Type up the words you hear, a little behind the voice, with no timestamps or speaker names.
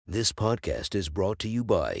This podcast is brought to you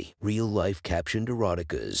by Real Life Captioned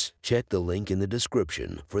Eroticas. Check the link in the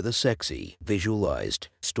description for the sexy, visualized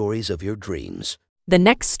stories of your dreams. The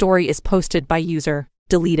next story is posted by user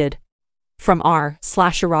deleted from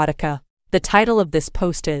r/erotica. The title of this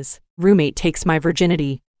post is Roommate Takes My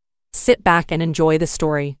Virginity. Sit back and enjoy the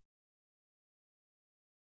story.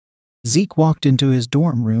 Zeke walked into his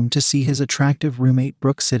dorm room to see his attractive roommate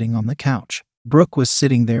Brooke sitting on the couch. Brooke was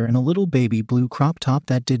sitting there in a little baby blue crop top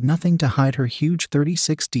that did nothing to hide her huge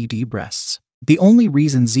 36DD breasts. The only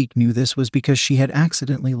reason Zeke knew this was because she had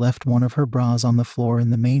accidentally left one of her bras on the floor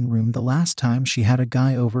in the main room the last time she had a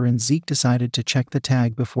guy over, and Zeke decided to check the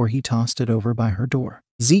tag before he tossed it over by her door.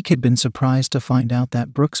 Zeke had been surprised to find out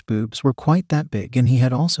that Brooke's boobs were quite that big, and he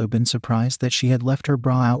had also been surprised that she had left her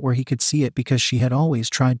bra out where he could see it, because she had always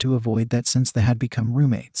tried to avoid that since they had become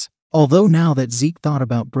roommates. Although now that Zeke thought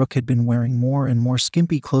about, Brooke had been wearing more and more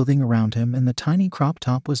skimpy clothing around him, and the tiny crop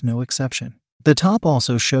top was no exception. The top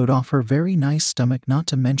also showed off her very nice stomach, not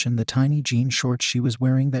to mention the tiny jean shorts she was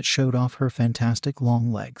wearing that showed off her fantastic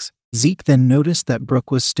long legs. Zeke then noticed that Brooke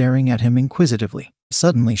was staring at him inquisitively.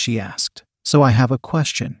 Suddenly she asked, "So I have a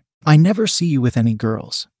question. I never see you with any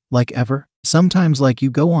girls. Like ever? Sometimes like you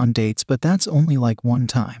go on dates, but that's only like one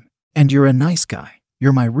time. And you're a nice guy.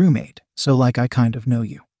 You're my roommate, so like I kind of know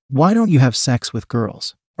you. Why don't you have sex with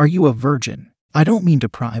girls? Are you a virgin? I don't mean to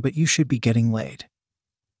pry, but you should be getting laid."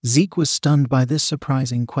 Zeke was stunned by this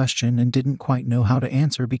surprising question and didn't quite know how to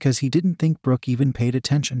answer, because he didn't think Brooke even paid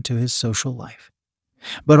attention to his social life.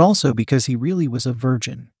 But also because he really was a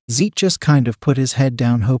virgin. Zeke just kind of put his head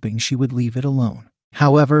down, hoping she would leave it alone.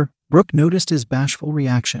 However, Brooke noticed his bashful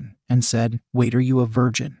reaction and said, "Wait, are you a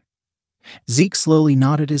virgin?" Zeke slowly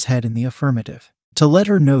nodded his head in the affirmative. To let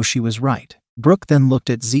her know she was right, Brooke then looked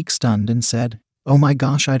at Zeke stunned and said, "Oh my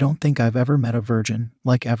gosh, I don't think I've ever met a virgin,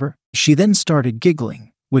 like ever." She then started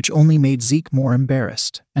giggling, which only made Zeke more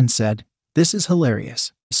embarrassed, and said, "This is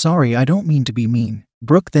hilarious. Sorry, I don't mean to be mean."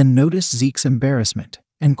 Brooke then noticed Zeke's embarrassment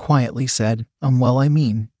and quietly said, well, I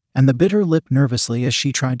mean," and the bit her lip nervously as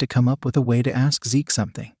she tried to come up with a way to ask Zeke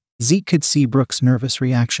something. Zeke could see Brooke's nervous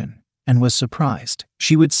reaction and was surprised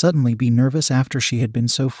she would suddenly be nervous after she had been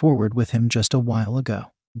so forward with him just a while ago.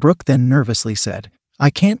 Brooke then nervously said, "I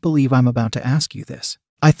can't believe I'm about to ask you this.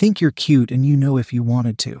 I think you're cute, and you know if you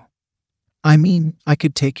wanted to. I mean, I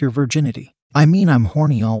could take your virginity. I mean, I'm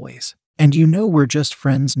horny always. And you know we're just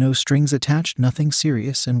friends, no strings attached, nothing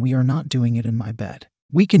serious, and we are not doing it in my bed.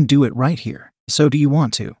 We can do it right here. So do you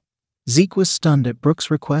want to?" Zeke was stunned at Brooke's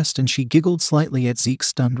request, and she giggled slightly at Zeke's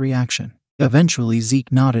stunned reaction. Eventually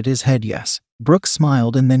Zeke nodded his head yes. Brooke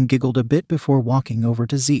smiled and then giggled a bit before walking over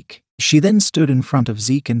to Zeke. She then stood in front of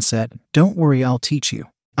Zeke and said, "Don't worry, I'll teach you.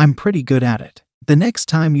 I'm pretty good at it. The next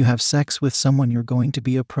time you have sex with someone, you're going to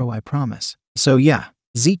be a pro, I promise. So yeah."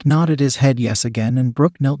 Zeke nodded his head yes again, and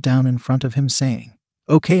Brooke knelt down in front of him saying,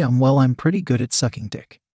 "Okay, well, I'm pretty good at sucking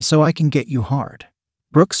dick. So I can get you hard."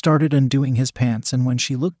 Brooke started undoing his pants, and when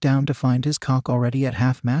she looked down to find his cock already at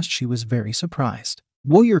half-mast, she was very surprised.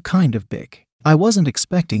 "Whoa, you're kind of big. I wasn't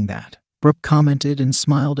expecting that," Brooke commented and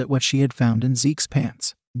smiled at what she had found in Zeke's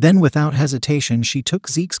pants. Then without hesitation she took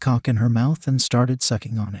Zeke's cock in her mouth and started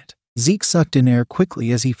sucking on it. Zeke sucked in air quickly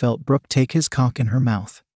as he felt Brooke take his cock in her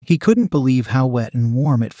mouth. He couldn't believe how wet and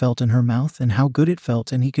warm it felt in her mouth and how good it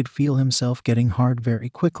felt, and he could feel himself getting hard very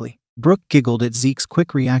quickly. Brooke giggled at Zeke's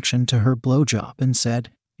quick reaction to her blowjob and said,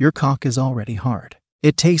 "Your cock is already hard.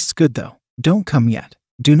 It tastes good though. Don't come yet.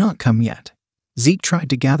 Do not come yet." Zeke tried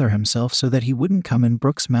to gather himself so that he wouldn't come in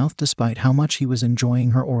Brooke's mouth despite how much he was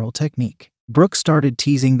enjoying her oral technique. Brooke started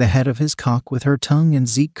teasing the head of his cock with her tongue, and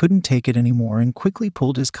Zeke couldn't take it anymore and quickly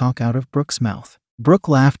pulled his cock out of Brooke's mouth. Brooke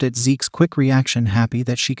laughed at Zeke's quick reaction, happy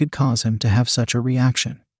that she could cause him to have such a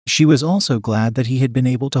reaction. She was also glad that he had been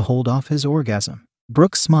able to hold off his orgasm.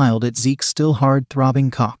 Brooke smiled at Zeke's still hard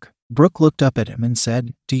throbbing cock. Brooke looked up at him and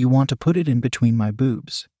said, "Do you want to put it in between my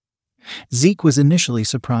boobs?" Zeke was initially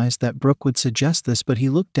surprised that Brooke would suggest this, but he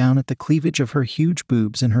looked down at the cleavage of her huge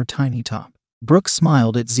boobs and her tiny top. Brooke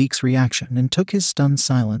smiled at Zeke's reaction and took his stunned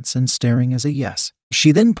silence and staring as a yes.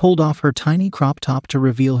 She then pulled off her tiny crop top to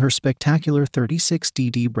reveal her spectacular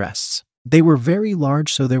 36DD breasts. They were very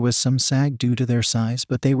large, so there was some sag due to their size,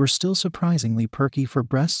 but they were still surprisingly perky for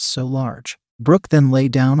breasts so large. Brooke then lay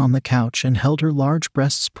down on the couch and held her large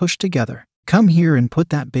breasts pushed together. "Come here and put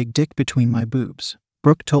that big dick between my boobs,"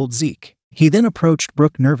 Brooke told Zeke. He then approached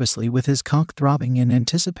Brooke nervously with his cock throbbing in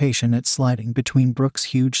anticipation at sliding between Brooke's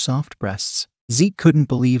huge soft breasts. Zeke couldn't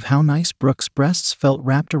believe how nice Brooke's breasts felt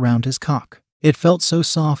wrapped around his cock. It felt so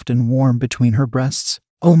soft and warm between her breasts.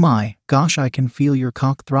 "Oh my gosh, I can feel your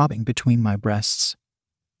cock throbbing between my breasts."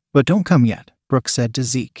 "But don't come yet," Brooke said to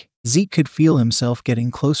Zeke. Zeke could feel himself getting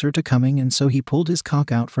closer to coming, and so he pulled his cock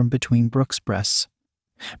out from between Brooke's breasts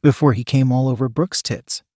before he came all over Brooke's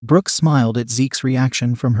tits. Brooke smiled at Zeke's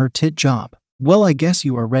reaction from her tit job. "Well, I guess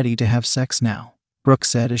you are ready to have sex now," Brooke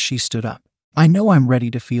said as she stood up. "I know I'm ready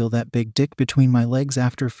to feel that big dick between my legs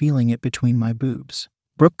after feeling it between my boobs,"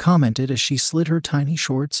 Brooke commented as she slid her tiny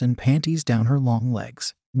shorts and panties down her long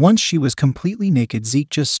legs. Once she was completely naked, Zeke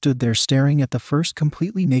just stood there staring at the first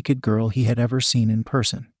completely naked girl he had ever seen in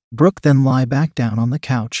person. Brooke then lay back down on the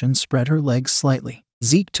couch and spread her legs slightly.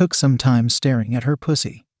 Zeke took some time staring at her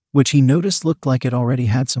pussy, which he noticed looked like it already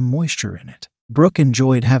had some moisture in it. Brooke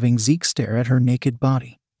enjoyed having Zeke stare at her naked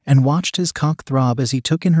body and watched his cock throb as he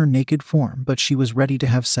took in her naked form, but she was ready to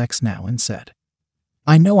have sex now and said,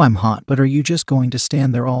 "I know I'm hot, but are you just going to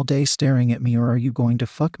stand there all day staring at me, or are you going to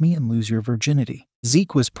fuck me and lose your virginity?"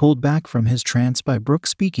 Zeke was pulled back from his trance by Brooke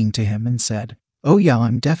speaking to him and said, "Oh yeah,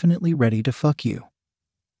 I'm definitely ready to fuck you."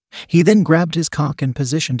 He then grabbed his cock and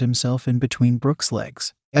positioned himself in between Brooke's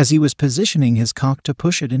legs. As he was positioning his cock to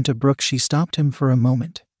push it into Brooke, she stopped him for a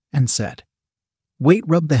moment and said, "Wait,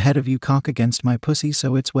 rub the head of you cock against my pussy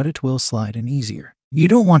so it's wet, it will slide in easier. You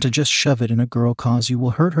don't want to just shove it in a girl cause you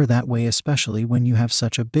will hurt her that way, especially when you have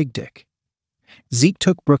such a big dick." Zeke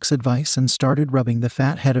took Brooke's advice and started rubbing the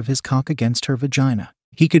fat head of his cock against her vagina.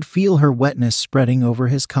 He could feel her wetness spreading over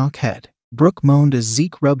his cock head. Brooke moaned as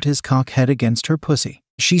Zeke rubbed his cock head against her pussy.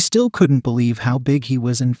 She still couldn't believe how big he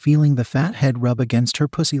was, and feeling the fat head rub against her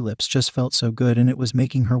pussy lips just felt so good, and it was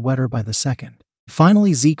making her wetter by the second.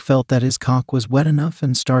 Finally, Zeke felt that his cock was wet enough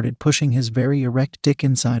and started pushing his very erect dick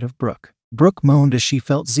inside of Brooke. Brooke moaned as she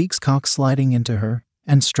felt Zeke's cock sliding into her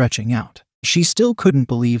and stretching out. She still couldn't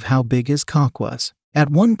believe how big his cock was. At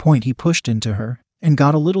one point he pushed into her and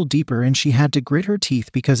got a little deeper, and she had to grit her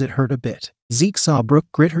teeth because it hurt a bit. Zeke saw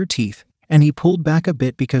Brooke grit her teeth, and he pulled back a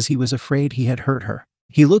bit because he was afraid he had hurt her.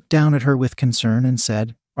 He looked down at her with concern and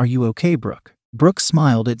said, "Are you okay, Brooke?" Brooke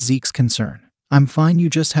smiled at Zeke's concern. "I'm fine, you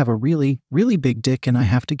just have a really, really big dick and I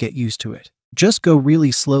have to get used to it. Just go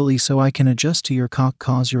really slowly so I can adjust to your cock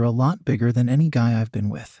cause you're a lot bigger than any guy I've been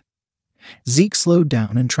with." Zeke slowed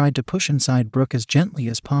down and tried to push inside Brooke as gently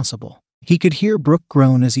as possible. He could hear Brooke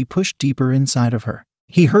groan as he pushed deeper inside of her.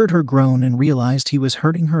 He heard her groan and realized he was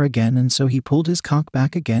hurting her again, and so he pulled his cock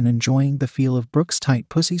back again, enjoying the feel of Brooke's tight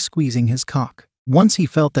pussy squeezing his cock. Once he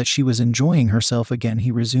felt that she was enjoying herself again,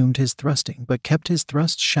 he resumed his thrusting but kept his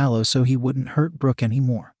thrusts shallow so he wouldn't hurt Brooke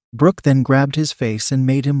anymore. Brooke then grabbed his face and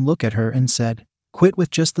made him look at her and said, "Quit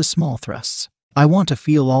with just the small thrusts. I want to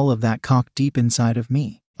feel all of that cock deep inside of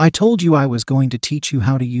me. I told you I was going to teach you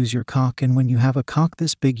how to use your cock, and when you have a cock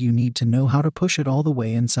this big you need to know how to push it all the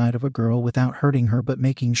way inside of a girl without hurting her but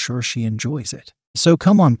making sure she enjoys it. So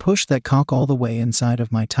come on, push that cock all the way inside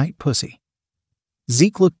of my tight pussy."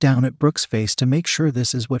 Zeke looked down at Brooke's face to make sure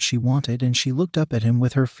this is what she wanted, and she looked up at him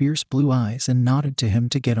with her fierce blue eyes and nodded to him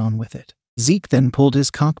to get on with it. Zeke then pulled his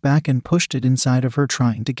cock back and pushed it inside of her,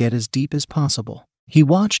 trying to get as deep as possible. He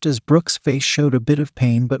watched as Brooke's face showed a bit of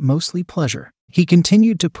pain but mostly pleasure. He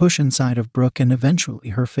continued to push inside of Brooke, and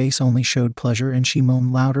eventually her face only showed pleasure and she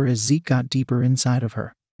moaned louder as Zeke got deeper inside of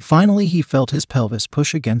her. Finally, he felt his pelvis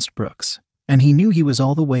push against Brooke's, and he knew he was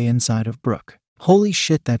all the way inside of Brooke. "Holy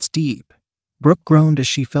shit, that's deep." Brooke groaned as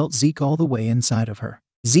she felt Zeke all the way inside of her.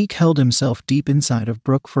 Zeke held himself deep inside of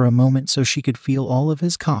Brooke for a moment so she could feel all of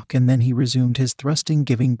his cock, and then he resumed his thrusting,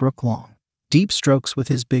 giving Brooke long, deep strokes with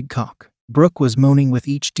his big cock. Brooke was moaning with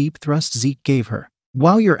each deep thrust Zeke gave her.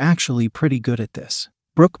 "Wow, you're actually pretty good at this,"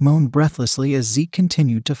 Brooke moaned breathlessly as Zeke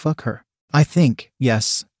continued to fuck her.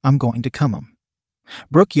 Yes, I'm going to come 'em,"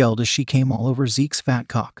 Brooke yelled as she came all over Zeke's fat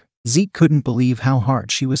cock. Zeke couldn't believe how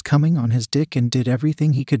hard she was coming on his dick and did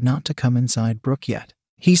everything he could not to come inside Brooke yet.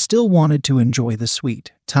 He still wanted to enjoy the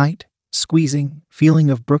sweet, tight, squeezing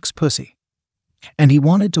feeling of Brooke's pussy, and he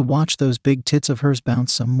wanted to watch those big tits of hers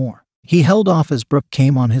bounce some more. He held off as Brooke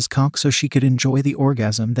came on his cock so she could enjoy the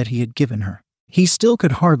orgasm that he had given her. He still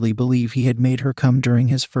could hardly believe he had made her come during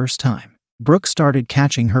his first time. Brooke started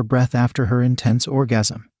catching her breath after her intense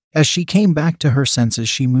orgasm. As she came back to her senses,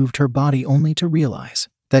 she moved her body only to realize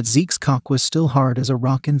that Zeke's cock was still hard as a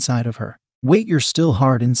rock inside of her. "Wait, you're still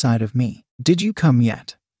hard inside of me. Did you come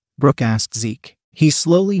yet?" Brooke asked Zeke. He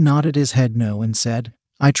slowly nodded his head no and said,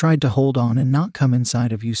 "I tried to hold on and not come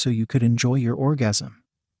inside of you so you could enjoy your orgasm."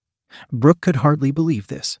 Brooke could hardly believe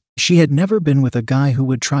this. She had never been with a guy who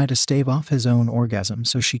would try to stave off his own orgasm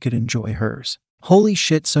so she could enjoy hers. Holy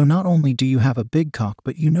shit, so not only do you have a big cock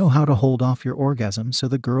but you know how to hold off your orgasm so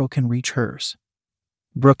the girl can reach hers,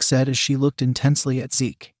 Brooke said as she looked intensely at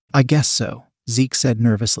Zeke. "I guess so," Zeke said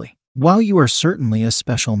nervously. "Wow, you are certainly a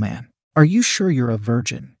special man. Are you sure you're a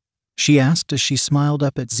virgin?" she asked as she smiled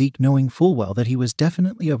up at Zeke, knowing full well that he was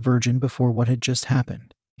definitely a virgin before what had just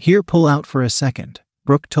happened. Here, pull out for a second,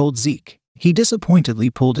 Brooke told Zeke. He disappointedly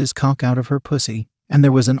pulled his cock out of her pussy, and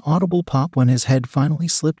there was an audible pop when his head finally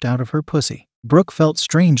slipped out of her pussy. Brooke felt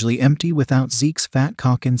strangely empty without Zeke's fat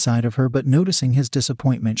cock inside of her, but noticing his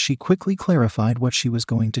disappointment, she quickly clarified what she was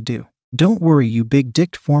going to do. Don't worry, you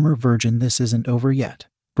big-dicked former virgin, this isn't over yet,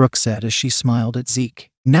 Brooke said as she smiled at Zeke.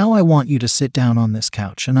 Now I want you to sit down on this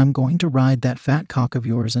couch and I'm going to ride that fat cock of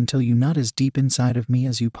yours until you nut as deep inside of me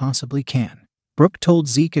as you possibly can, Brooke told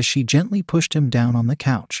Zeke as she gently pushed him down on the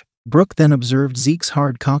couch. Brooke then observed Zeke's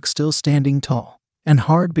hard cock still standing tall and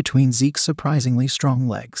hard between Zeke's surprisingly strong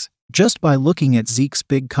legs. Just by looking at Zeke's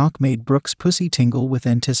big cock made Brooke's pussy tingle with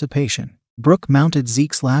anticipation. Brooke mounted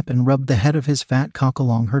Zeke's lap and rubbed the head of his fat cock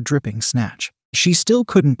along her dripping snatch. She still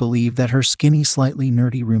couldn't believe that her skinny, slightly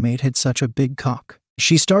nerdy roommate had such a big cock.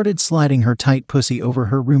 She started sliding her tight pussy over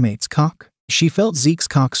her roommate's cock. She felt Zeke's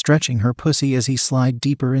cock stretching her pussy as he slid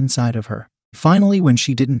deeper inside of her. Finally, when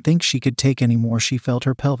she didn't think she could take any more, she felt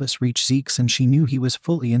her pelvis reach Zeke's and she knew he was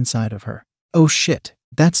fully inside of her. Oh shit,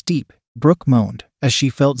 that's deep, Brooke moaned as she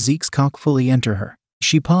felt Zeke's cock fully enter her.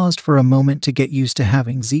 She paused for a moment to get used to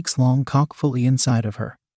having Zeke's long cock fully inside of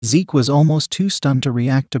her. Zeke was almost too stunned to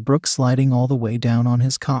react to Brooke sliding all the way down on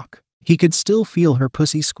his cock. He could still feel her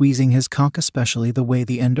pussy squeezing his cock, especially the way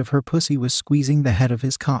the end of her pussy was squeezing the head of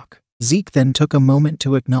his cock. Zeke then took a moment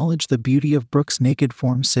to acknowledge the beauty of Brooke's naked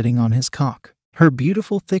form sitting on his cock. Her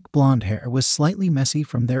beautiful thick blonde hair was slightly messy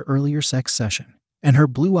from their earlier sex session, and her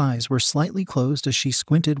blue eyes were slightly closed as she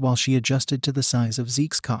squinted while she adjusted to the size of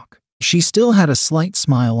Zeke's cock. She still had a slight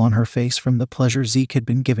smile on her face from the pleasure Zeke had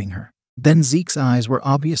been giving her. Then Zeke's eyes were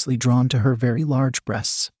obviously drawn to her very large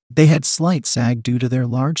breasts. They had slight sag due to their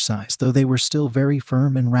large size, though they were still very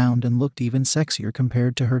firm and round and looked even sexier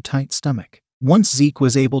compared to her tight stomach. Once Zeke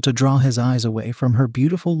was able to draw his eyes away from her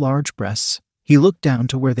beautiful large breasts, he looked down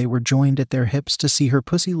to where they were joined at their hips to see her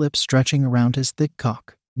pussy lips stretching around his thick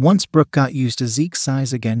cock. Once Brooke got used to Zeke's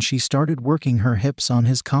size again, she started working her hips on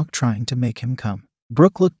his cock, trying to make him come.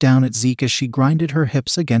 Brooke looked down at Zeke as she grinded her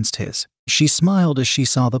hips against his. She smiled as she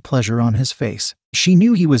saw the pleasure on his face. She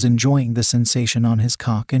knew he was enjoying the sensation on his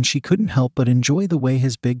cock, and she couldn't help but enjoy the way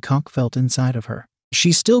his big cock felt inside of her.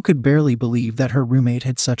 She still could barely believe that her roommate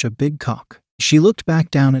had such a big cock. She looked back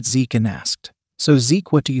down at Zeke and asked, "So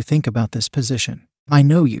Zeke, what do you think about this position? I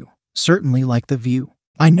know you certainly like the view.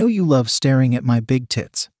 I know you love staring at my big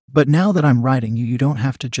tits, but now that I'm riding you, you don't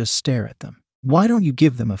have to just stare at them. Why don't you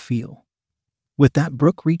give them a feel?" With that,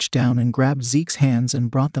 Brooke reached down and grabbed Zeke's hands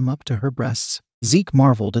and brought them up to her breasts. Zeke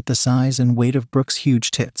marveled at the size and weight of Brooke's huge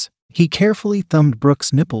tits. He carefully thumbed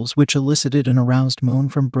Brooke's nipples, which elicited an aroused moan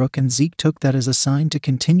from Brooke, and Zeke took that as a sign to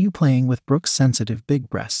continue playing with Brooke's sensitive big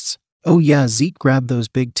breasts. "Oh yeah, Zeke, grab those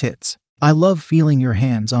big tits. I love feeling your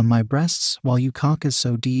hands on my breasts while you cock is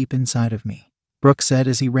so deep inside of me," Brooke said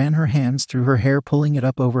as he ran her hands through her hair, pulling it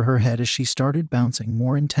up over her head as she started bouncing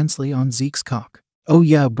more intensely on Zeke's cock. "Oh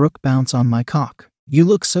yeah, Brooke, bounce on my cock. You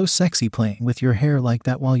look so sexy playing with your hair like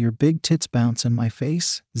that while your big tits bounce in my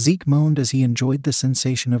face," Zeke moaned as he enjoyed the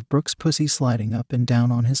sensation of Brooke's pussy sliding up and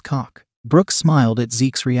down on his cock. Brooke smiled at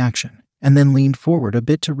Zeke's reaction, and then leaned forward a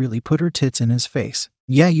bit to really put her tits in his face.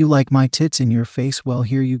 "Yeah, you like my tits in your face? Well,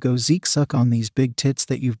 here you go, Zeke, suck on these big tits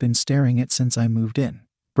that you've been staring at since I moved in,"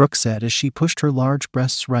 Brooke said as she pushed her large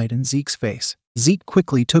breasts right in Zeke's face. Zeke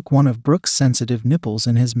quickly took one of Brooke's sensitive nipples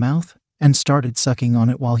in his mouth and started sucking on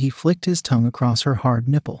it while he flicked his tongue across her hard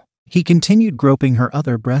nipple. He continued groping her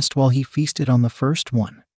other breast while he feasted on the first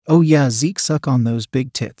one. "Oh yeah, Zeke, suck on those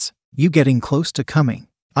big tits. You getting close to coming.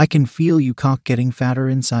 I can feel you cock getting fatter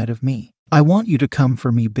inside of me. I want you to come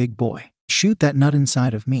for me, big boy. Shoot that nut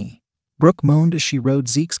inside of me," Brooke moaned as she rode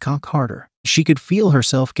Zeke's cock harder. She could feel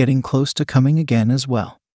herself getting close to coming again as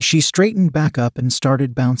well. She straightened back up and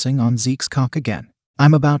started bouncing on Zeke's cock again.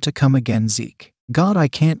 "I'm about to come again, Zeke. God, I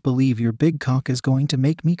can't believe your big cock is going to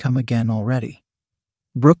make me come again already,"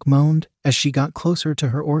 Brooke moaned as she got closer to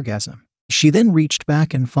her orgasm. She then reached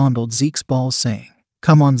back and fondled Zeke's balls, saying,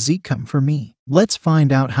 "Come on, Zeke, come for me. Let's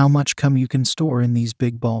find out how much cum you can store in these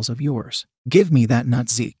big balls of yours. Give me that nut,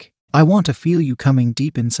 Zeke. I want to feel you coming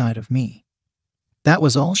deep inside of me." That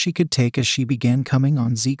was all she could take as she began coming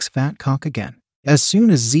on Zeke's fat cock again. As soon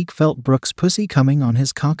as Zeke felt Brooke's pussy coming on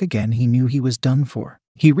his cock again, he knew he was done for.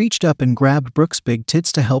 He reached up and grabbed Brooke's big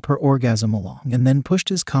tits to help her orgasm along, and then pushed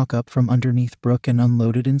his cock up from underneath Brooke and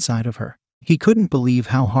unloaded inside of her. He couldn't believe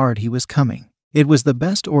how hard he was coming. It was the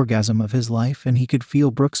best orgasm of his life, and he could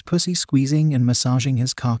feel Brooke's pussy squeezing and massaging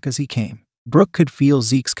his cock as he came. Brooke could feel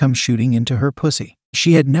Zeke's cum shooting into her pussy.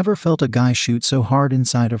 She had never felt a guy shoot so hard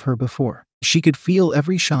inside of her before. She could feel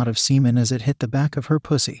every shot of semen as it hit the back of her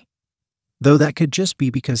pussy, though that could just be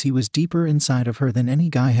because he was deeper inside of her than any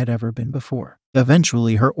guy had ever been before.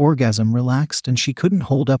 Eventually, her orgasm relaxed and she couldn't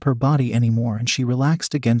hold up her body anymore, and she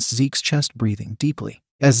relaxed against Zeke's chest, breathing deeply.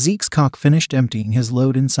 As Zeke's cock finished emptying his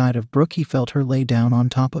load inside of Brooke, he felt her lay down on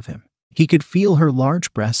top of him. He could feel her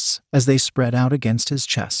large breasts as they spread out against his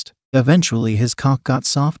chest. Eventually, his cock got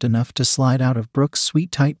soft enough to slide out of Brooke's sweet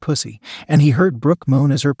tight pussy, and he heard Brooke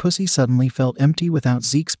moan as her pussy suddenly felt empty without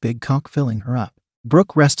Zeke's big cock filling her up.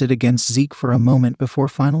 Brooke rested against Zeke for a moment before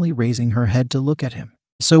finally raising her head to look at him.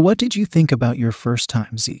 "So what did you think about your first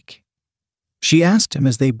time, Zeke?" she asked him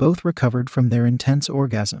as they both recovered from their intense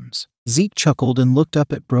orgasms. Zeke chuckled and looked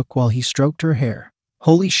up at Brooke while he stroked her hair.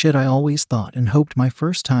 "Holy shit, I always thought and hoped my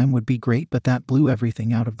first time would be great, but that blew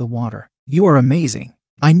everything out of the water. You are amazing.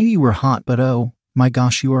 I knew you were hot, but oh my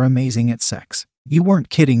gosh, you are amazing at sex. You weren't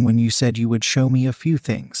kidding when you said you would show me a few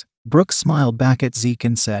things." Brooke smiled back at Zeke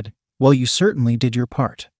and said, "Well, you certainly did your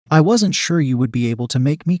part. I wasn't sure you would be able to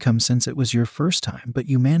make me come since it was your first time, but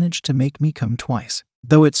you managed to make me come twice.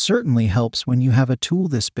 Though it certainly helps when you have a tool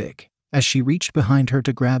this big." As she reached behind her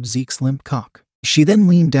to grab Zeke's limp cock, she then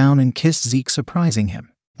leaned down and kissed Zeke, surprising him.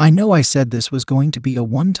 "I know I said this was going to be a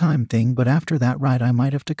one-time thing, but after that ride I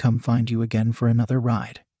might have to come find you again for another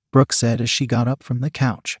ride," Brooke said as she got up from the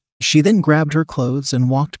couch. She then grabbed her clothes and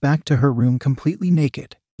walked back to her room completely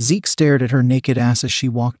naked. Zeke stared at her naked ass as she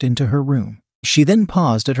walked into her room. She then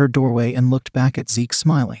paused at her doorway and looked back at Zeke,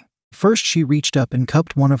 smiling. First, she reached up and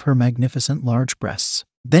cupped one of her magnificent large breasts.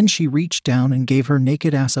 Then she reached down and gave her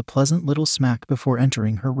naked ass a pleasant little smack before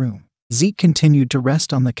entering her room. Zeke continued to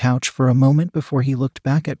rest on the couch for a moment before he looked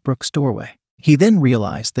back at Brooke's doorway. He then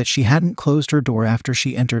realized that she hadn't closed her door after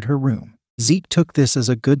she entered her room. Zeke took this as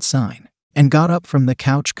a good sign and got up from the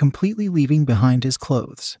couch, completely leaving behind his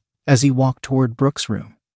clothes. As he walked toward Brooke's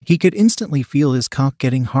room, he could instantly feel his cock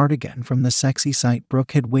getting hard again from the sexy sight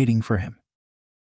Brooke had waiting for him.